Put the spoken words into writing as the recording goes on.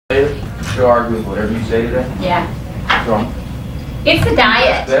she'll argue with whatever you say today? Yeah. So, It's the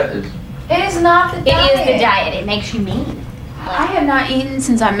diet. that is. It is not the diet. It is the diet. It makes you mean. I have not eaten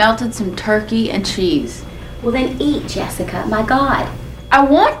since I melted some turkey and cheese. Well, then eat, Jessica. My God. I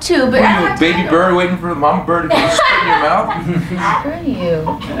want to, but What I are you, a have baby time. bird waiting for the mama bird to get spit in your mouth? Screw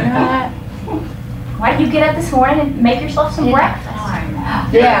you. Why did you get up this morning and make yourself some breakfast?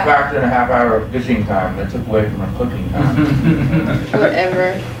 Yeah. Factor in a half-hour of fishing time that took away from her cooking time.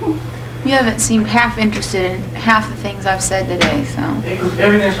 Whatever. You haven't seemed half interested in half the things I've said today, so. Because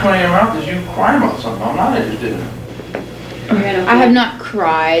everything that's coming in your mouth is you crying about something. I'm not interested in it. I have not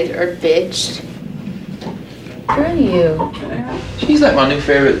cried or bitched. Screw you. She's like my new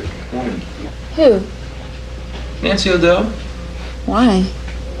favorite woman. Who? Nancy O'Dell. Why?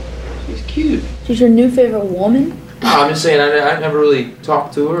 She's cute. She's your new favorite woman? I'm just saying, I never really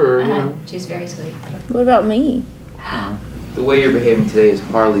talked to her, or, you know. She's very sweet. What about me? The way you're behaving today is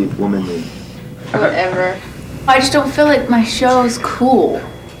hardly womanly. Whatever. I just don't feel like my show's cool.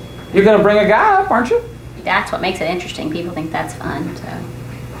 You're gonna bring a guy up, aren't you? That's what makes it interesting. People think that's fun, so.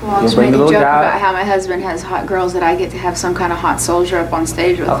 Well, I was bring making the a little joke guy about up. how my husband has hot girls that I get to have some kind of hot soldier up on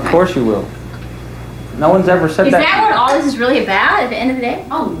stage with Of me. course you will. No one's ever said Is that. that what all this is really about at the end of the day?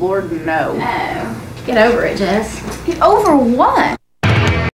 Oh, Lord, no. Oh. Get over it, Jess. Over what?